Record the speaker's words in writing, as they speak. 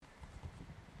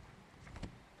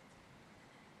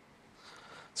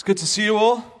It's good to see you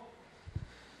all.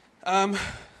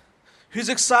 Who's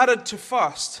excited to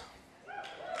fast?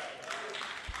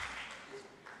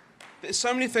 There's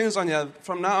so many things on here.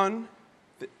 From now on,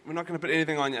 we're not going to put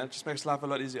anything on here. It just makes life a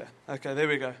lot easier. Okay, there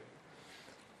we go.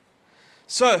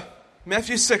 So,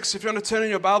 Matthew 6, if you want to turn in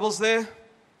your Bibles there.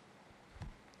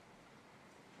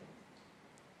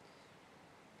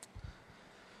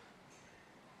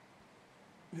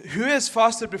 Who has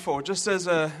fasted before, just as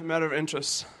a matter of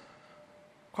interest?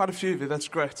 Quite a few of you, that's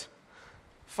great.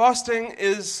 Fasting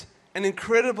is an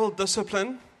incredible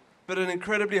discipline, but an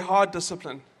incredibly hard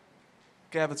discipline.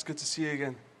 Gav, it's good to see you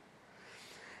again.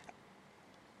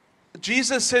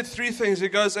 Jesus said three things. He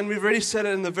goes, and we've already said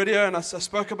it in the video, and I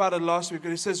spoke about it last week,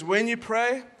 but he says, when you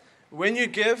pray, when you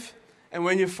give, and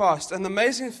when you fast. And the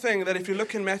amazing thing that if you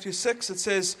look in Matthew 6, it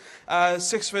says,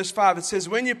 6 verse 5, it says,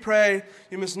 when you pray,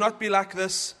 you must not be like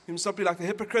this. You must not be like the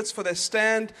hypocrites, for they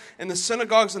stand in the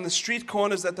synagogues and the street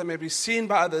corners that they may be seen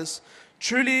by others.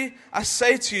 Truly, I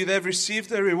say to you, they've received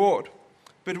their reward.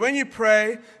 But when you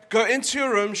pray, go into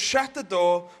your room, shut the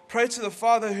door, pray to the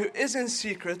Father who is in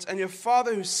secret, and your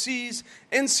Father who sees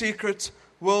in secret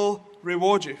will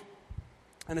reward you.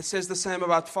 And it says the same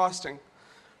about fasting.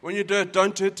 When you do it,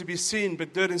 don't do it to be seen,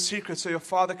 but do it in secret so your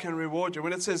Father can reward you.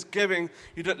 When it says giving,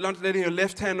 you're not letting your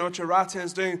left hand know what your right hand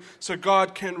is doing so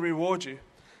God can reward you.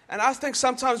 And I think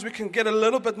sometimes we can get a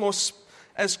little bit more,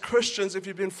 as Christians, if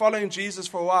you've been following Jesus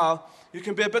for a while, you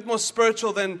can be a bit more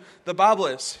spiritual than the Bible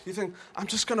is. You think, I'm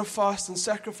just going to fast and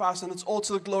sacrifice and it's all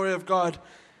to the glory of God.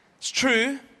 It's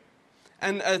true,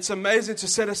 and it's amazing to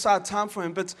set aside time for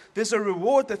Him, but there's a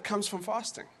reward that comes from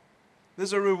fasting.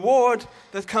 There's a reward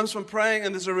that comes from praying,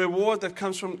 and there's a reward that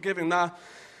comes from giving. Now,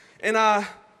 in our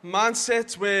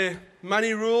mindset where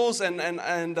money rules and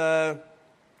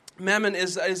mammon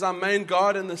is our main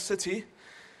god in the city,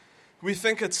 we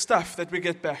think it's stuff that we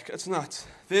get back. It's not.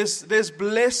 There's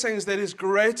blessings that is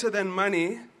greater than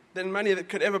money that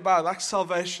could ever buy, like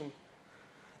salvation,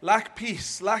 like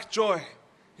peace, like joy.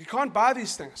 You can't buy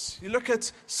these things. You look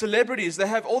at celebrities, they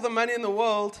have all the money in the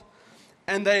world,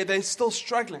 and they're still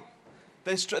struggling.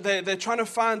 They're trying to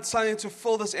find something to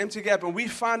fill this empty gap, and we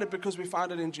find it because we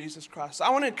find it in Jesus Christ. So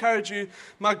I want to encourage you.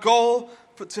 My goal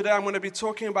for today, I'm going to be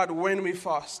talking about when we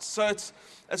fast. So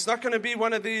it's not going to be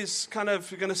one of these kind of,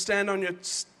 you're going to stand on your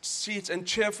seat and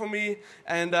cheer for me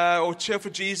or cheer for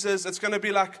Jesus. It's going to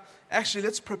be like, actually,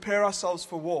 let's prepare ourselves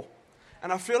for war.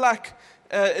 And I feel like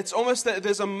it's almost that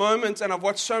there's a moment, and I've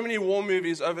watched so many war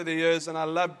movies over the years, and I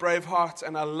love Braveheart,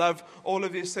 and I love all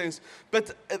of these things.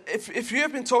 But if you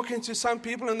have been talking to some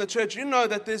people in the church, you know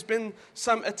that there's been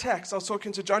some attacks. I was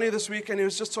talking to Johnny this week, and he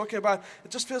was just talking about,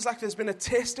 it just feels like there's been a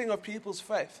testing of people's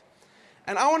faith.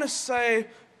 And I want to say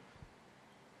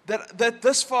that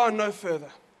this far and no further.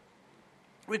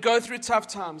 We go through tough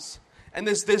times. And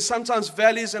there's sometimes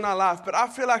valleys in our life. But I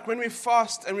feel like when we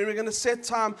fast and when we're going to set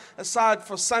time aside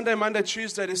for Sunday, Monday,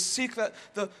 Tuesday to seek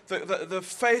the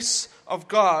face of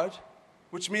God,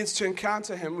 which means to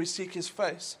encounter Him, we seek His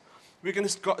face. We're going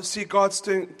to see God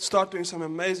start doing some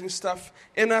amazing stuff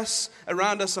in us,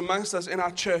 around us, amongst us, in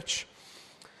our church.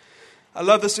 I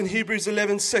love this in Hebrews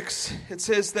 11:6. It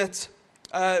says that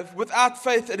without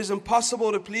faith it is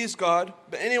impossible to please God,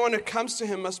 but anyone who comes to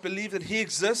Him must believe that He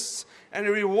exists, and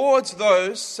He rewards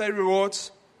those, say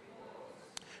rewards,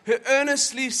 who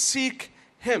earnestly seek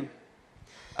Him.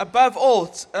 Above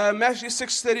all, Matthew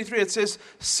 6:33, it says,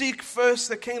 seek first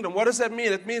the kingdom. What does that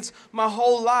mean? It means my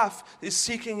whole life is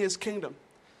seeking His kingdom.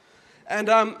 And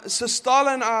so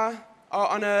Starla and I are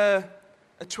on a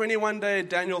 21-day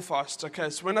Daniel fast. Okay,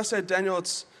 so when I say Daniel,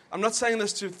 I'm not saying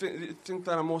this to think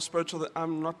that I'm more spiritual.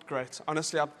 I'm not great.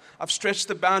 Honestly, I've stretched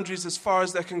the boundaries as far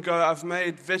as they can go. I've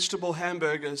made vegetable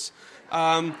hamburgers.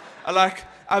 But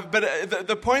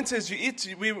the point is, you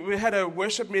eat. We had a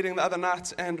worship meeting the other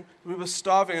night, and we were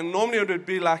starving. And normally it would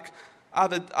be like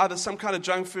either some kind of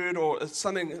junk food or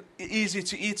something easy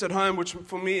to eat at home, which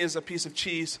for me is a piece of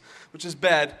cheese, which is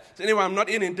bad. So anyway, I'm not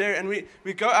eating dairy, and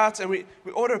we go out and we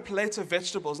order a plate of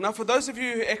vegetables. Now, for those of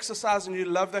you who exercise and you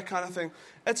love that kind of thing,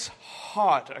 it's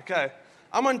hard, okay?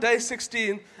 I'm on day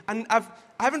 16, and I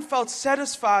haven't felt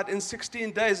satisfied in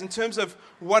 16 days in terms of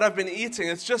what I've been eating.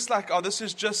 It's just like, this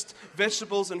is just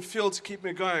vegetables and fuel to keep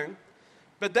me going.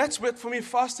 But that's what, for me,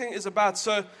 fasting is about.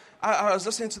 So I was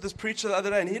listening to this preacher the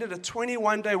other day, and he did a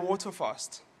 21-day water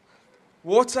fast.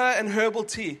 Water and herbal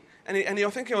tea. And I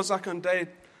think he was like on day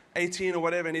 18 or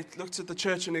whatever, and he looked at the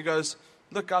church and he goes,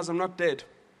 look, guys, I'm not dead.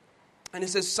 And he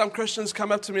says, some Christians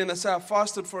come up to me and they say, I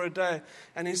fasted for a day.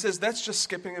 And he says, that's just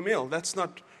skipping a meal. That's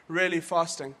not really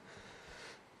fasting.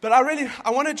 But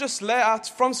I want to just lay out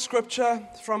from Scripture,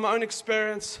 from my own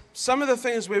experience, some of the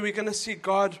things where we're going to see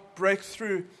God break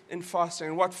through in fasting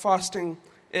and what fasting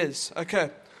is. Okay,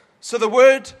 so the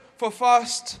word for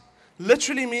fast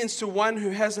literally means to one who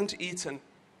hasn't eaten.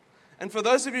 And for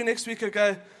those of you next week who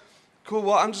go, cool,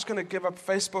 well, I'm just going to give up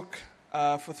Facebook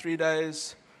for 3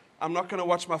 days. I'm not going to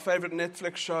watch my favorite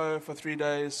Netflix show for 3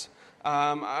 days. You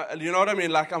know what I mean?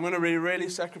 Like, I'm going to be really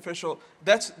sacrificial.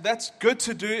 That's good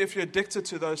to do if you're addicted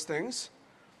to those things.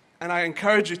 And I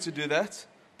encourage you to do that.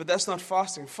 But that's not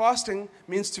fasting. Fasting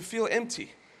means to feel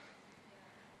empty.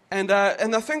 And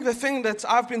I think the thing that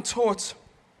I've been taught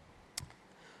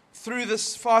through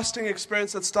this fasting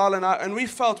experience that Starla and we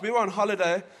were on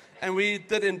holiday and we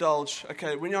did indulge.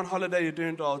 Okay, when you're on holiday, you do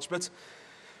indulge. But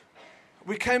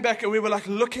we came back and we were like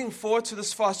looking forward to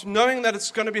this fast, knowing that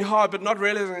it's going to be hard, but not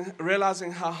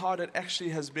realizing how hard it actually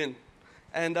has been.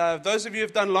 And those of you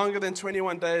who've done longer than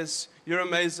 21 days, you're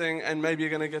amazing, and maybe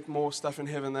you're going to get more stuff in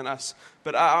heaven than us.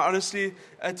 But honestly,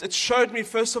 it showed me,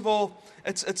 first of all,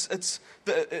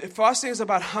 fasting is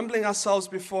about humbling ourselves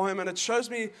before Him, and it shows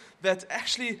me that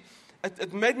actually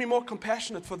it made me more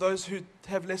compassionate for those who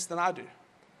have less than I do.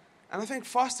 And I think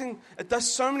fasting, it does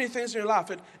so many things in your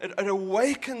life. It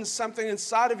awakens something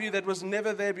inside of you that was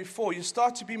never there before. You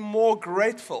start to be more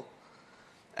grateful.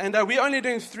 And we're only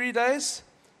doing 3 days,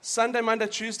 Sunday, Monday,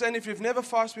 Tuesday. And if you've never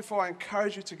fasted before, I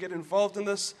encourage you to get involved in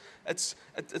this. It's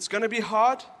going to be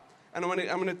hard. And I'm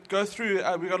going to go through,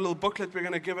 we've got a little booklet we're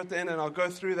going to give at the end, and I'll go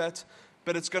through that.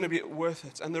 But it's going to be worth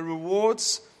it. And the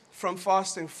rewards from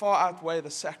fasting far outweigh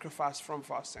the sacrifice from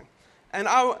fasting. And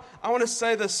I want to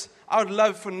say this. I would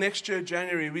love for next year,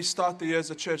 January, we start the year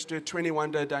as a church, do a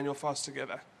 21-day Daniel fast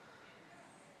together.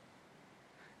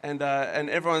 And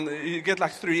everyone, you get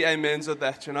like 3 amens at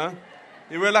that, you know.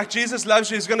 You were like, Jesus loves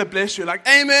you, He's going to bless you. Like,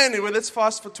 amen. Well, let's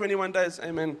fast for 21 days.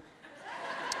 Amen.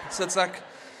 So it's like,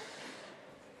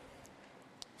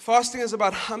 fasting is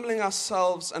about humbling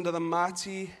ourselves under the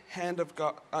mighty hand of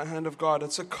God.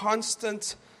 It's a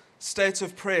constant state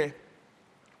of prayer.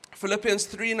 Philippians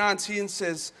 3:19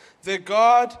 says, their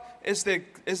God is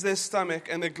their stomach,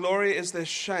 and their glory is their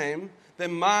shame. Their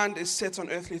mind is set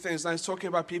on earthly things. Now he's talking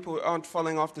about people who aren't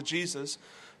following after Jesus.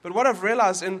 But what I've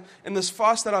realized in this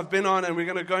fast that I've been on and we're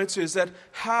going to go into is that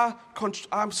how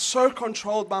I'm so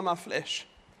controlled by my flesh.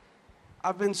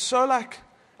 I've been so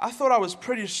I thought I was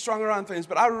pretty strong around things,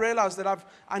 but I realized that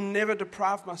I never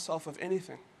deprived myself of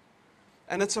anything.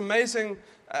 And it's amazing.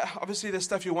 Obviously, there's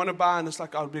stuff you want to buy, and it's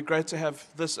like, oh, it'd be great to have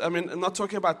this. I mean, I'm not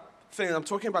talking about things. I'm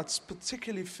talking about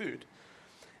particularly food.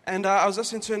 And I was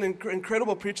listening to an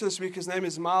incredible preacher this week. His name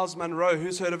is Miles Monroe.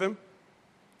 Who's heard of him?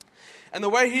 And the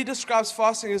way he describes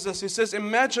fasting is this. He says,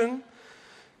 imagine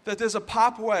that there's a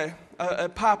pipe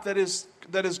that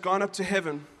is gone up to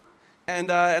heaven.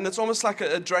 And it's almost like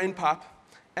a drain pipe.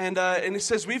 And he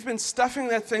says, we've been stuffing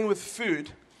that thing with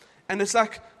food. And it's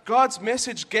like God's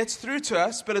message gets through to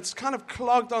us, but it's kind of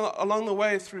clogged along the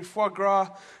way through foie gras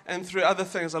and through other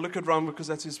things. I look at Ron because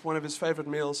that's one of his favorite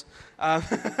meals.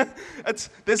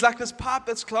 There's like this pipe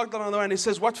that's clogged along the way, and he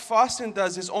says what fasting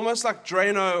does is almost like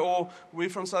Drano, or we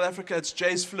from South Africa, it's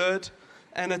Jay's Fluid.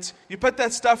 And you put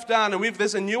that stuff down, and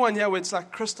there's a new one here where it's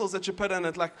like crystals that you put in,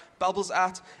 it like bubbles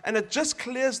out, and it just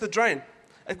clears the drain.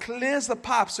 It clears the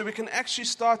pipe so we can actually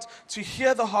start to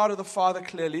hear the heart of the Father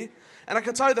clearly. And I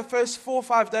can tell you the first 4 or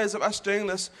 5 days of us doing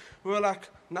this, we were like,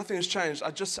 nothing has changed.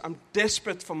 I'm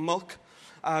desperate for milk.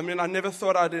 I never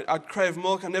thought I'd crave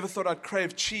milk. I never thought I'd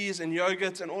crave cheese and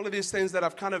yogurt and all of these things that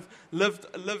I've kind of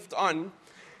lived on.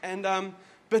 And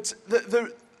but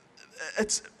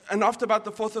and after about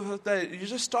the 4th or 5th day, you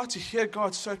just start to hear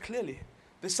God so clearly.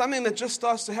 There's something that just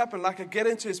starts to happen. Like I get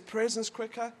into His presence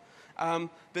quicker.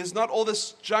 There's not all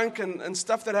this junk and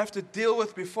stuff that I have to deal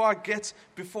with before I get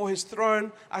before His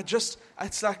throne.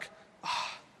 It's like,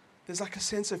 there's like a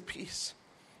sense of peace.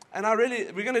 And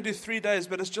we're going to do 3 days,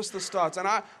 but it's just the start. And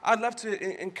I'd love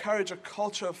to encourage a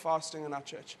culture of fasting in our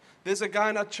church. There's a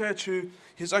guy in our church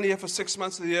he's only here for 6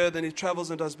 months of the year, then he travels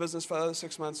and does business for the other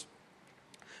 6 months.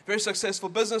 Very successful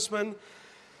businessman.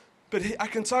 But I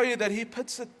can tell you that he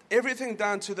puts everything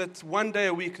down to that 1 day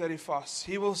a week that he fasts.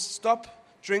 He will stop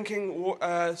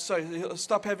he'll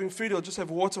stop having food. He'll just have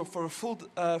water for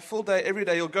a full day every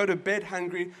day. He'll go to bed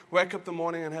hungry, wake up in the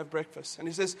morning and have breakfast. And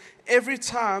he says every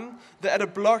time they're at a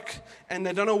block and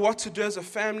they don't know what to do as a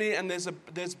family, and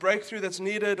there's breakthrough that's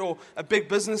needed, or a big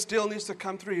business deal needs to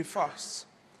come through, he fasts.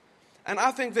 And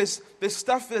I think there's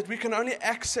stuff that we can only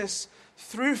access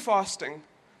through fasting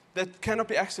that cannot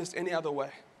be accessed any other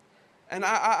way. And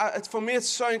for me, it's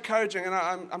so encouraging, and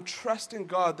I'm trusting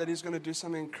God that He's going to do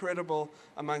something incredible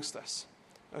amongst us.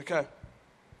 Okay.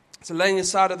 It's a laying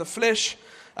aside of the flesh.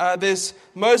 There's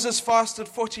Moses fasted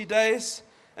 40 days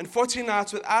and 40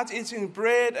 nights without eating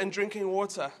bread and drinking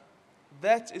water.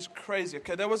 That is crazy.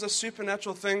 Okay, that was a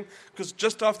supernatural thing, because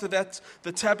just after that,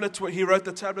 the tablet, where he wrote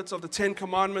the tablets of the 10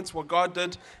 Commandments, what God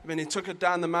did, when he took it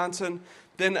down the mountain.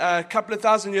 Then a couple of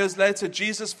thousand years later,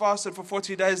 Jesus fasted for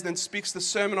 40 days, then speaks the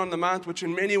Sermon on the Mount, which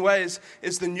in many ways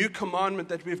is the new commandment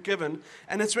that we've given.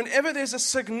 And it's whenever there's a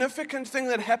significant thing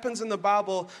that happens in the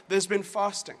Bible, there's been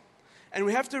fasting. And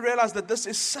we have to realize that this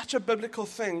is such a biblical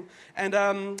thing. And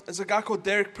there's a guy called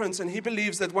Derek Prince, and he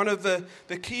believes that one of the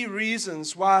key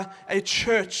reasons why a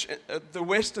church, the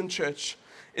Western church,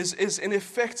 is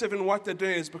ineffective in what they're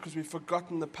doing is because we've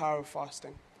forgotten the power of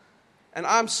fasting. And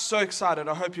I'm so excited.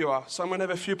 I hope you are. So I'm going to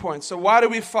have a few points. So why do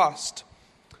we fast?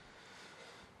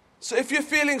 So if you're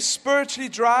feeling spiritually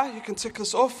dry, you can tick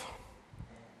this off.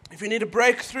 If you need a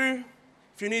breakthrough,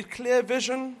 if you need clear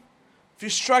vision, if you're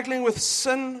struggling with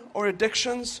sin or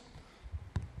addictions,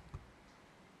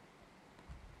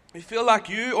 you feel like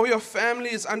you or your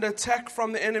family is under attack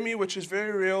from the enemy, which is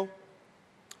very real.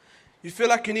 You feel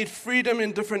like you need freedom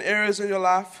in different areas in your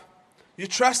life. You're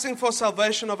trusting for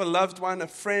salvation of a loved one, a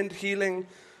friend, healing.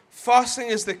 Fasting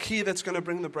is the key that's going to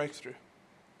bring the breakthrough.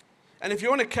 And if you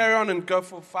want to carry on and go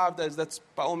for 5 days, that's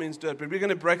by all means do it. But we're going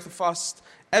to break the fast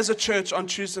as a church on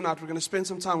Tuesday night. We're going to spend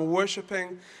some time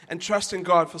worshiping and trusting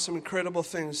God for some incredible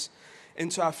things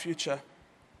into our future.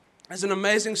 There's an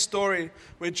amazing story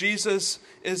where Jesus,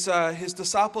 his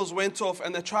disciples went off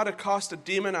and they tried to cast a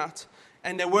demon out,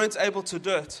 and they weren't able to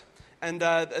do it. And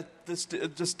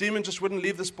this demon just wouldn't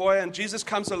leave this boy. And Jesus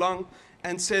comes along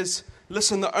and says,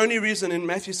 listen, the only reason in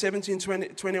Matthew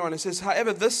 17:21, it says,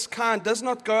 however, this kind does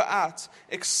not go out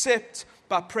except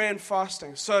by prayer and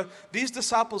fasting. So these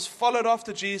disciples followed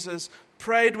after Jesus,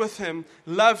 prayed with him,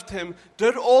 loved him,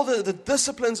 did all the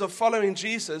disciplines of following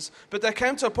Jesus, but they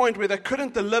came to a point where they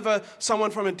couldn't deliver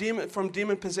someone from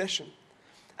demon possession.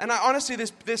 And I honestly,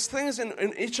 there's things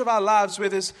in each of our lives where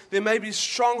there may be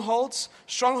strongholds.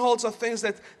 Strongholds are things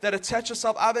that attach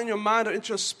yourself either in your mind or into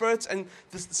your spirit. And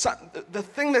the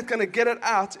thing that's going to get it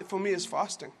out, for me, is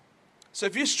fasting. So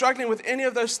if you're struggling with any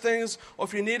of those things, or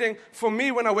if you're needing, for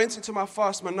me, when I went into my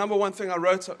fast, my number one thing I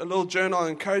wrote, a little journal, I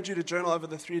encourage you to journal over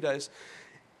the 3 days,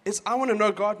 is I want to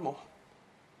know God more.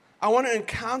 I want to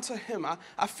encounter Him.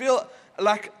 I feel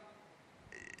like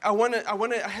I want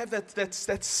to have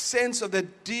that sense of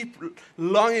that deep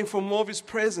longing for more of His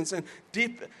presence and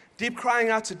deep crying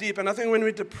out to deep. And I think when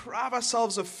we deprive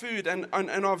ourselves of food and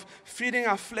of feeding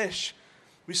our flesh,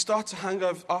 we start to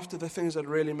hunger after the things that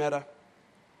really matter.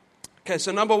 Okay,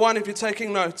 so number one, if you're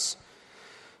taking notes,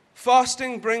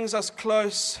 fasting brings us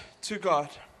close to God.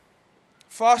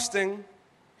 Fasting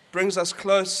brings us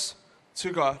close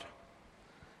to God.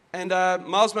 And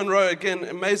Miles Monroe, again,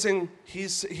 amazing.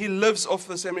 He lives off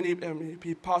this. I mean,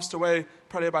 he passed away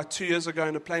probably about 2 years ago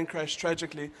in a plane crash,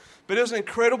 tragically. But he was an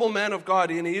incredible man of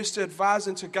God, and he used to advise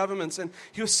into governments. And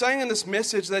he was saying in this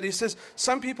message that he says,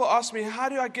 some people ask me, how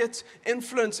do I get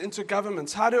influence into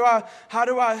governments? How do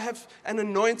I have an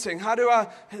anointing? How do I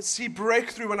see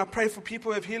breakthrough when I pray for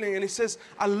people who have healing? And he says,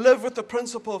 I live with the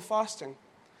principle of fasting.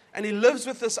 And he lives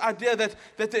with this idea that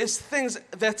there's things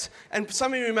that, and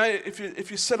some of you may,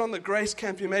 if you sit on the grace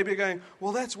camp, you may be going,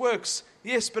 well, that works.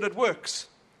 Yes, but it works.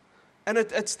 And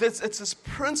it's this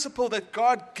principle that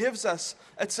God gives us.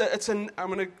 I'm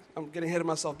getting ahead of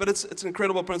myself, but it's an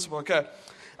incredible principle. Okay,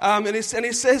 and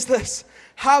he says this: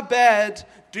 how bad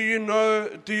do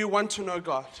you want to know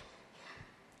God?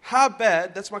 How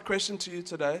bad? That's my question to you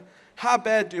today. How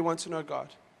bad do you want to know God?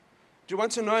 Do you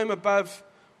want to know Him above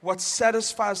what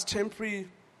satisfies temporary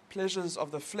pleasures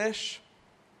of the flesh?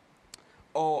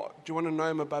 Or do you want to know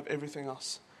Him above everything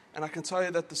else? And I can tell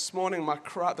you that this morning,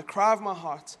 the cry of my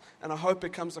heart, and I hope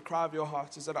it becomes the cry of your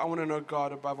heart, is that I want to know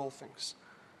God above all things.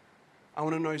 I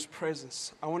want to know His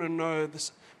presence. I want to know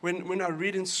this. When I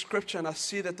read in Scripture and I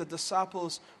see that the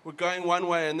disciples were going one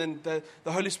way, and then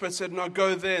the Holy Spirit said, no,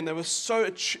 go there. And they were so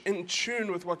in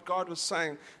tune with what God was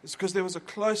saying. It's because there was a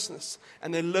closeness,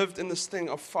 and they lived in this thing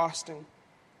of fasting.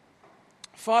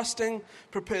 Fasting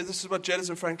prepares, this is what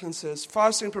Jellison Franklin says,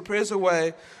 fasting prepares a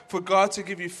way for God to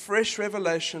give you fresh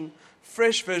revelation,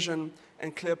 fresh vision,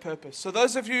 and clear purpose. So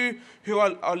those of you who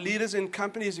are leaders in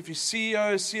companies, if you're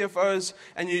CEOs, CFOs,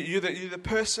 and you're the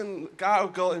person, guy or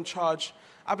girl in charge,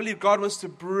 I believe God wants to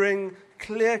bring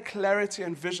clear clarity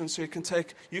and vision so you can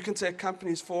take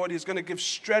companies forward. He's going to give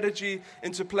strategy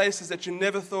into places that you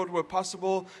never thought were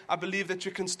possible. I believe that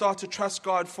you can start to trust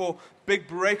God for big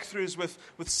breakthroughs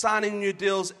with signing new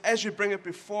deals as you bring it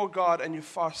before God and you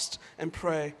fast and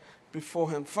pray before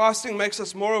Him. Fasting makes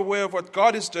us more aware of what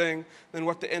God is doing than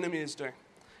what the enemy is doing.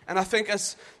 And I think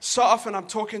so often I'm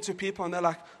talking to people and they're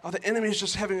like, oh, the enemy is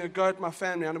just having a go at my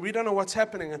family and we don't know what's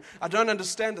happening and I don't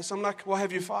understand this. I'm like, well,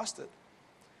 have you fasted?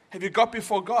 Have you got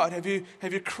before God? Have you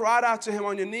cried out to Him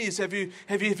on your knees? Have you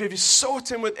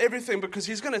sought Him with everything? Because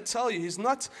He's going to tell you, He's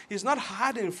not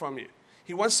hiding from you.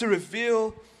 He wants to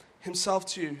reveal Himself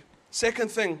to you.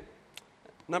 Second thing,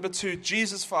 number 2,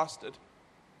 Jesus fasted.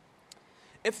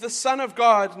 If the Son of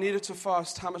God needed to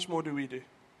fast, how much more do we do?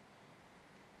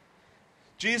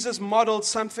 Jesus modeled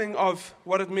something of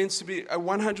what it means to be a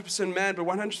 100% man, but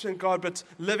 100% God, but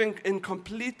living in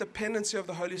complete dependency of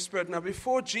the Holy Spirit. Now,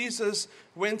 before Jesus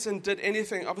went and did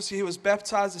anything, obviously He was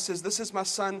baptized. He says, this is my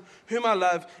Son, whom I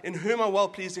love, in whom I'm well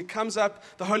pleased. He comes up,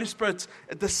 the Holy Spirit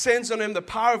descends on Him, the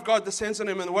power of God descends on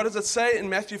Him. And what does it say in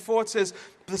Matthew 4? It says,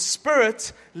 the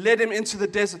Spirit led Him into the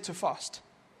desert to fast.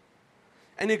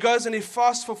 And He goes and He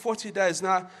fasts for 40 days.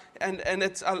 Now, and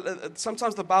it's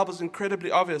sometimes the Bible is incredibly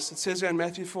obvious. It says here in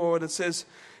Matthew 4, it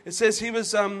says He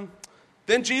was,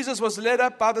 then Jesus was led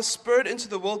up by the Spirit into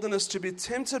the wilderness to be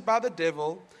tempted by the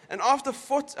devil. And after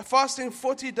fasting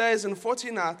 40 days and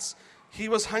 40 nights, He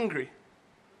was hungry.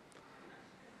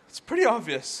 It's pretty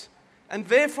obvious. And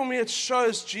there for me it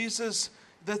shows Jesus,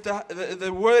 that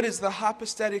the word is the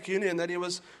hypostatic union, that He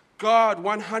was God,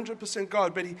 100%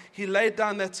 God, but he laid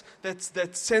down that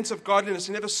sense of godliness.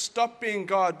 He never stopped being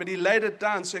God, but He laid it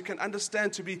down so He can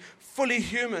understand to be fully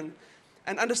human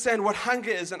and understand what hunger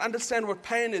is and understand what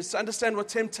pain is, to understand what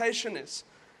temptation is.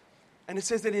 And it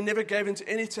says that He never gave into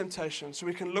any temptation, so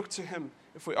we can look to Him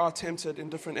if we are tempted in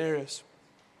different areas.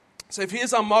 So if He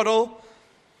is our model,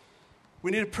 we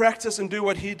need to practice and do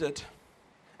what He did.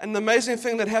 And the amazing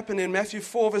thing that happened in Matthew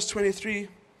 4, verse 23,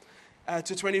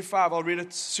 to 25, I'll read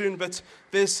it soon, but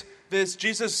there's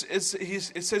Jesus,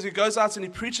 it says He goes out and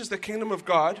He preaches the kingdom of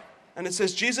God, and it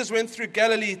says Jesus went through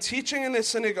Galilee, teaching in their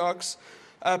synagogues,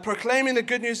 proclaiming the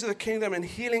good news of the kingdom and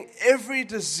healing every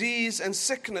disease and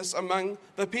sickness among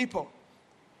the people.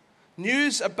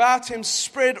 News about Him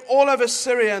spread all over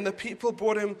Syria, and the people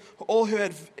brought Him all who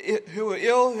were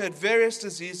ill, who had various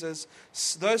diseases,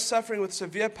 those suffering with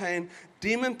severe pain,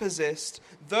 demon-possessed,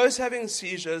 those having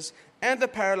seizures, and the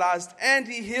paralyzed, and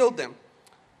He healed them.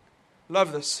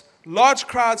 Love this. Large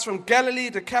crowds from Galilee,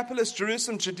 Decapolis,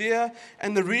 Jerusalem, Judea,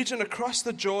 and the region across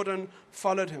the Jordan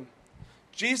followed Him.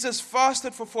 Jesus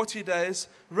fasted for 40 days.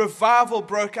 Revival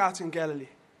broke out in Galilee.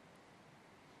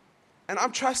 And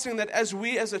I'm trusting that as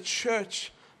we as a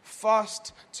church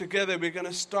fast together, we're going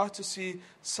to start to see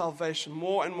salvation,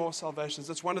 more and more salvations.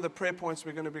 That's one of the prayer points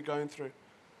we're going to be going through.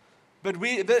 But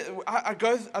I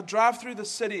drive through the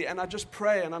city and I just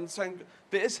pray and I'm saying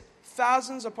there's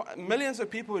millions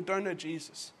of people who don't know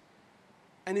Jesus.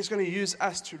 And He's going to use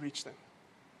us to reach them.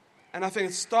 And I think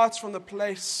it starts from the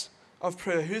place of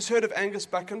prayer. Who's heard of Angus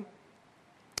Buchan?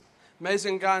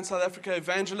 Amazing guy in South Africa,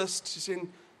 evangelist. He's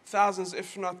seen thousands,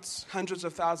 if not hundreds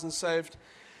of thousands saved.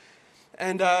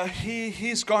 And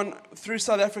he's gone through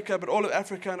South Africa, but all of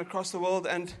Africa and across the world.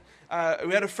 And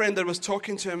we had a friend that was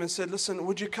talking to him and said, listen,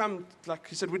 would you come to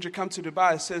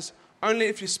Dubai? He says, only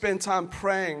if you spend time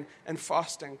praying and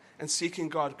fasting and seeking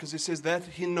God. Because he says that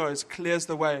he knows, clears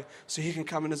the way, so he can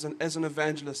come in as an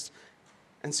evangelist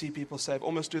and see people saved.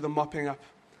 Almost do the mopping up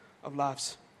of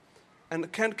lives. And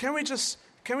can we just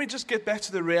get back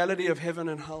to the reality of heaven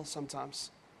and hell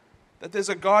sometimes? That there's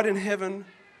a God in heaven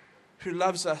who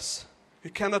loves us, who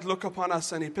cannot look upon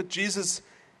us, and He put Jesus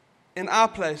in our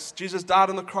place. Jesus died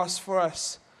on the cross for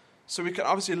us, so we can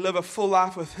obviously live a full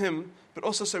life with Him, but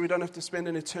also so we don't have to spend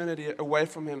an eternity away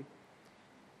from Him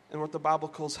in what the Bible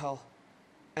calls hell.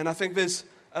 And I think there's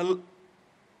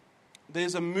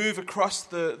a move across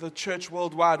the church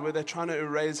worldwide where they're trying to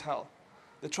erase hell.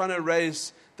 They're trying to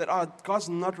erase that, God's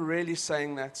not really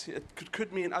saying that. It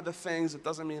could mean other things. It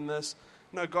doesn't mean this.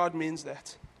 No, God means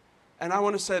that. And I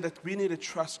want to say that we need to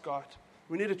trust God.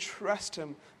 We need to trust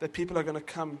Him that people are going to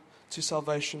come to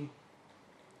salvation.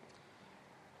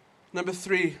 Number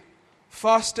 3,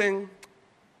 fasting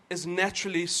is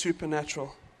naturally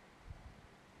supernatural.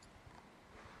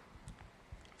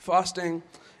 Fasting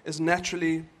is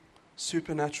naturally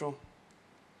supernatural.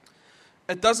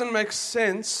 It doesn't make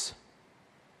sense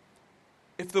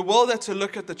if the world had to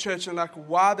look at the church and like,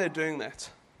 why they're doing that.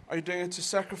 Are you doing it to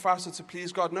sacrifice or to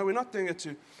please God? No, we're not doing it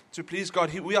to please God.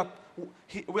 He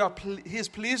is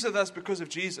pleased with us because of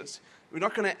Jesus. We're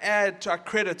not going to add to our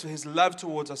credit to his love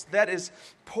towards us. That is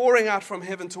pouring out from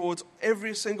heaven towards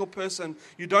every single person.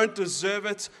 You don't deserve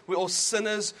it. We're all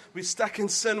sinners. We're stuck in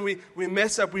sin. We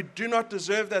mess up. We do not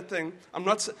deserve that thing.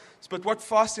 But what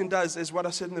fasting does is what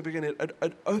I said in the beginning.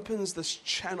 It opens this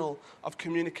channel of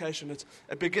communication.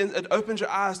 It opens your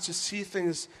eyes to see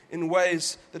things in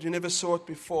ways that you never saw it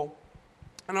before.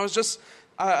 And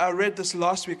I read this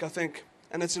last week, I think.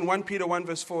 And it's in 1 Peter 1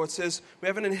 verse 4. It says, we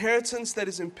have an inheritance that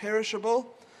is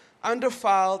imperishable,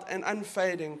 undefiled, and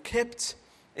unfading, kept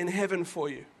in heaven for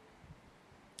you.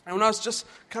 And when I was just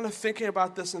kind of thinking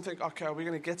about this and think, okay, are we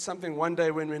going to get something one day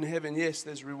when we're in heaven? Yes,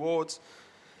 there's rewards.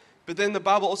 But then the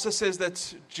Bible also says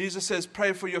that Jesus says,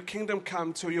 pray for your kingdom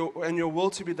come and your will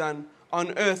to be done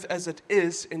on earth as it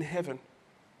is in heaven.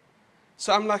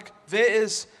 So I'm like, there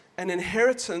is an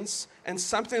inheritance and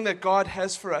something that God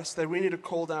has for us that we need to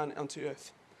call down onto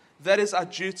earth. That is our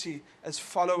duty as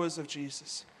followers of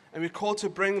Jesus. And we're called to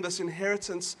bring this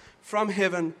inheritance from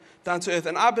heaven down to earth.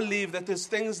 And I believe that there's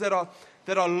things that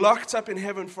are locked up in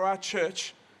heaven for our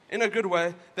church, in a good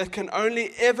way, that can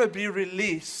only ever be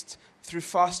released through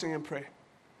fasting and prayer.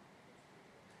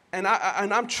 And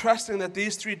I'm trusting that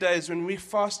these 3 days when we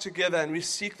fast together and we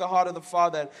seek the heart of the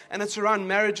Father, and it's around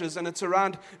marriages and it's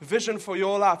around vision for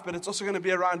your life, but it's also going to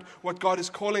be around what God is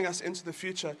calling us into the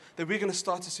future, that we're going to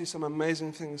start to see some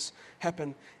amazing things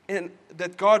happen. And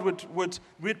that God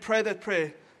we'd pray that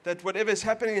prayer, that whatever is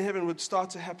happening in heaven would start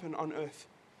to happen on earth.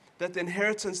 That the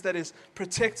inheritance that is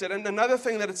protected. And another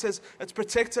thing that it says, it's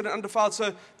protected and undefiled.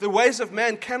 So the ways of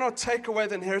man cannot take away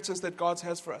the inheritance that God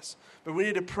has for us. But we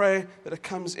need to pray that it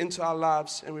comes into our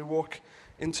lives and we walk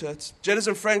into it.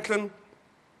 Jennifer Franklin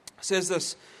says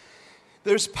this,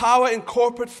 there's power in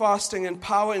corporate fasting and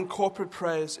power in corporate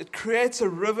praise. It creates a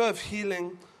river of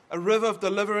healing, a river of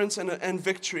deliverance and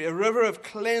victory, a river of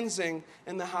cleansing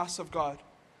in the house of God.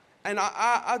 And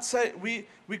I'd say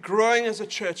we're growing as a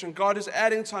church, and God is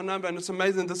adding to our number, and it's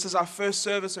amazing. This is our first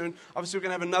service, and obviously we're going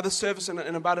to have another service in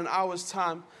about an hour's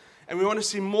time, and we want to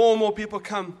see more and more people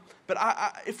come. But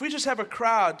if we just have a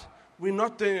crowd, we're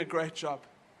not doing a great job.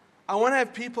 I want to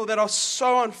have people that are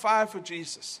so on fire for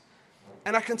Jesus.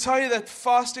 And I can tell you that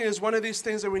fasting is one of these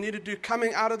things that we need to do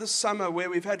coming out of the summer where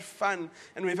we've had fun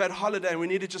and we've had holiday, and we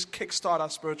need to just kickstart our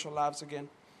spiritual lives again.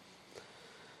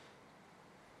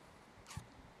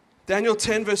 Daniel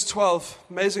 10 verse 12,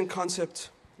 amazing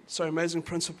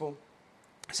principle.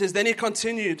 It says, then he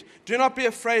continued, do not be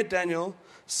afraid, Daniel,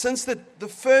 since the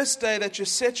first day that you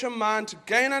set your mind to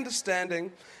gain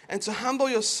understanding and to humble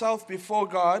yourself before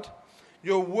God,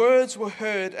 your words were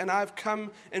heard and I've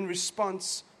come in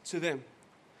response to them.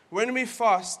 When we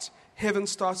fast, heaven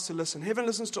starts to listen. Heaven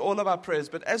listens to all of our prayers,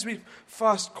 but as we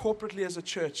fast corporately as a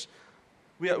church,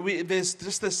 there's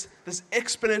just this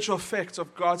exponential effect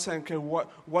of God saying, okay,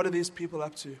 what are these people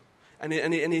up to?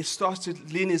 And he starts to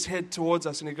lean his head towards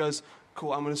us and he goes,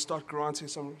 cool, I'm going to start granting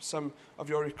some of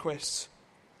your requests.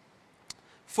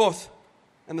 Fourth,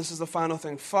 and this is the final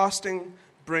thing, fasting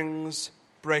brings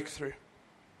breakthrough.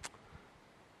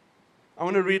 I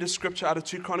want to read a scripture out of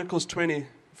 2 Chronicles 20,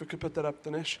 if we could put that up,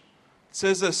 Dinesh. It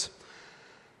says this,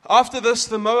 after this,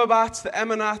 the Moabites, the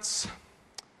Ammonites,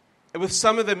 with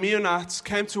some of the Meunites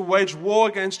came to wage war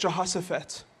against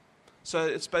Jehoshaphat. So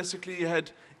it's basically you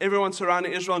had everyone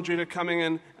surrounding Israel and Judah coming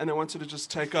in and they wanted to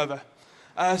just take over.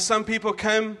 Some people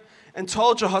came and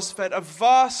told Jehoshaphat, a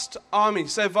vast army,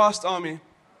 say vast army,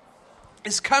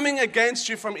 is coming against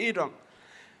you from Edom,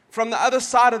 from the other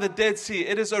side of the Dead Sea.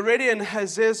 It is already in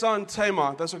Hazezon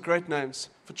Tamar. Those are great names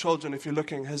for children if you're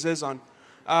looking, Hazezon.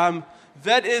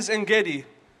 That is En-Gedi.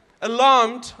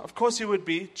 Alarmed, of course he would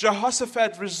be,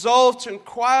 Jehoshaphat resolved to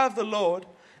inquire of the Lord,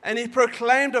 and he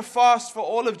proclaimed a fast for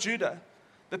all of Judah.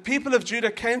 The people of Judah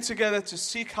came together to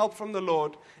seek help from the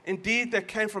Lord. Indeed, they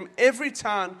came from every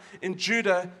town in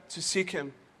Judah to seek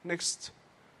him. Next.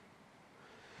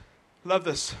 Love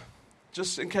this.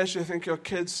 Just in case you think your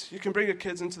kids, you can bring your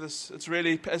kids into this. It's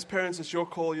really, as parents, it's your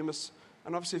call. You must.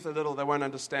 And obviously if they're little, they won't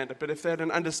understand it. But if they're at an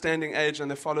understanding age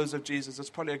and they're followers of Jesus, it's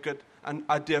probably a good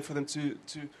idea for them to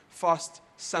fast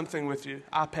something with you.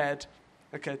 iPad.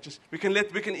 Okay, we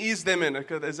can ease them in.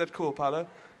 Okay, is that cool, Paolo?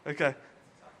 Okay.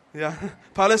 Yeah.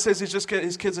 Paolo says his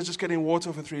kids are just getting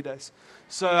water for 3 days.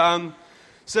 So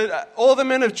all the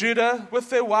men of Judah, with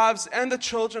their wives and the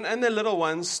children and their little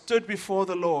ones, stood before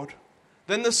the Lord.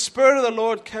 Then the Spirit of the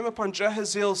Lord came upon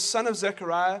Jahaziel, son of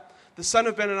Zechariah, the son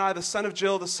of Benaniah, the son of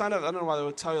Jill, the son of, I don't know why they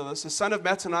would tell you this, the son of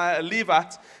Mattaniah, a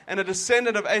Levite, and a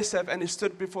descendant of Asaph, and he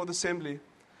stood before the assembly.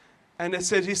 And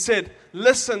he said,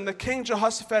 listen, the king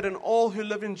Jehoshaphat and all who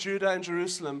live in Judah and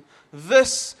Jerusalem,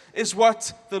 this is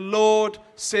what the Lord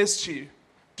says to you.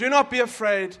 Do not be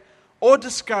afraid or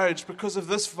discouraged because of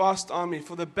this vast army,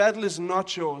 for the battle is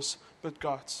not yours, but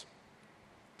God's.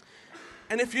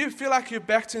 And if you feel like you're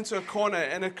backed into a corner,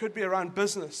 and it could be around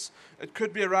business, it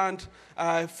could be around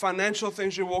financial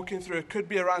things you're walking through, it could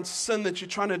be around sin that you're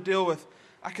trying to deal with,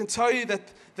 I can tell you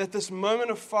that this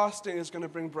moment of fasting is going to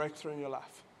bring breakthrough in your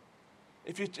life.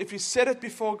 If you set it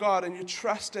before God and you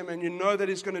trust Him and you know that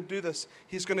He's going to do this,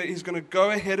 He's going to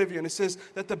go ahead of you. And it says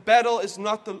that the battle is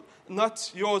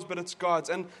not yours, but it's God's.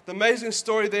 And the amazing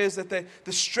story there is that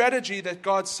the strategy that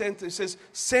God sent, it says,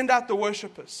 send out the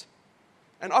worshipers.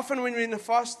 And often when we're in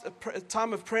a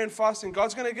time of prayer and fasting,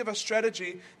 God's going to give us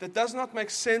strategy that does not make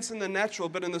sense in the natural,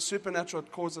 but in the supernatural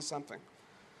it causes something.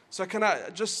 So can I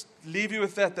just leave you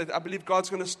with that I believe God's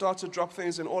going to start to drop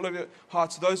things in all of your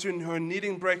hearts, those who are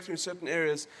needing breakthrough in certain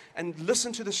areas, and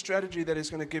listen to the strategy that He's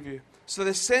going to give you. So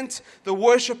they sent the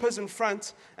worshipers in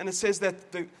front, and it says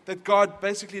that God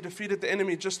basically defeated the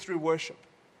enemy just through worship.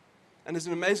 And there's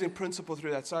an amazing principle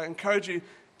through that. So I encourage you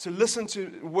to listen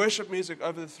to worship music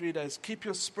over the 3 days. Keep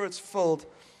your spirits filled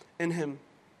in Him.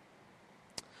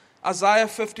 Isaiah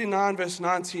 59 verse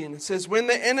 19, it says, when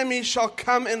the enemy shall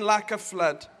come in like a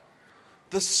flood,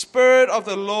 the Spirit of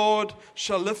the Lord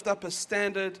shall lift up a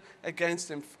standard against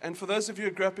him. And for those of you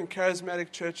who grew up in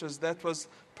charismatic churches, that was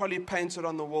probably painted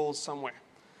on the walls somewhere.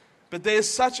 But there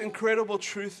is such incredible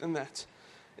truth in that.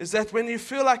 Is that when you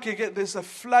feel like there's a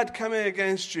flood coming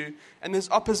against you and there's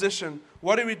opposition,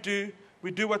 what do?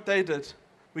 We do what they did.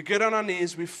 We get on our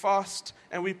knees, we fast,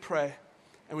 and we pray.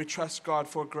 And we trust God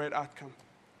for a great outcome.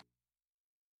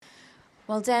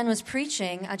 While Dan was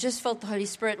preaching, I just felt the Holy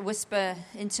Spirit whisper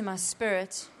into my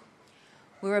spirit,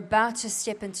 we're about to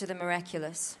step into the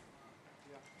miraculous.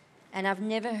 And I've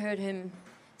never heard Him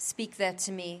speak that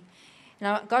to me. And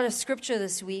I got a scripture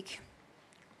this week.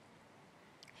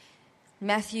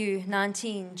 Matthew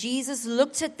 19. Jesus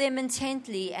looked at them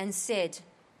intently and said,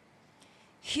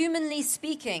 humanly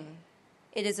speaking,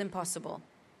 it is impossible.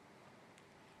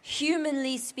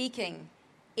 Humanly speaking,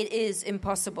 it is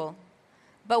impossible.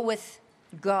 But with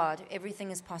God, everything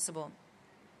is possible.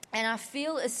 And I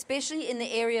feel, especially in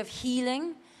the area of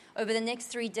healing, over the next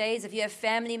 3 days, if you have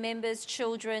family members,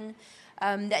 children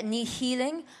that need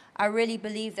healing, I really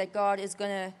believe that God is going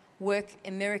to work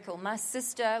a miracle. My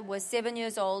sister was 7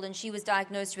 years old, and she was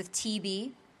diagnosed with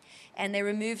TB, and they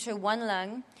removed her one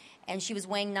lung, and she was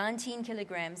weighing 19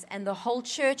 kilograms, and the whole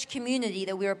church community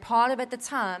that we were a part of at the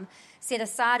time set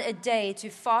aside a day to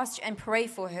fast and pray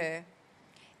for her,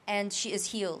 and she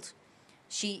is healed.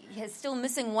 She is still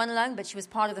missing one lung, but she was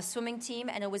part of the swimming team,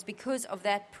 and it was because of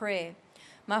that prayer.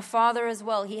 My father as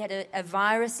well, he had a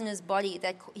virus in his body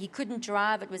that he couldn't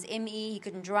drive. It was ME, he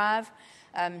couldn't drive.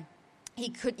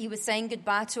 He was saying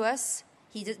goodbye to us.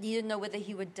 He didn't know whether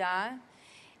he would die.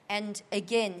 And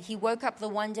again, he woke up the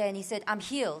one day and he said, I'm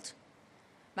healed.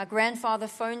 My grandfather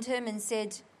phoned him and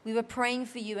said, we were praying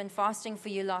for you and fasting for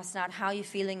you last night. How are you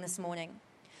feeling this morning?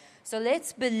 So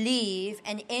let's believe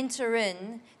and enter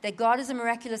in that God is a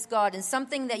miraculous God, and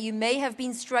something that you may have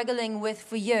been struggling with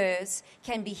for years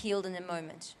can be healed in a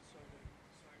moment.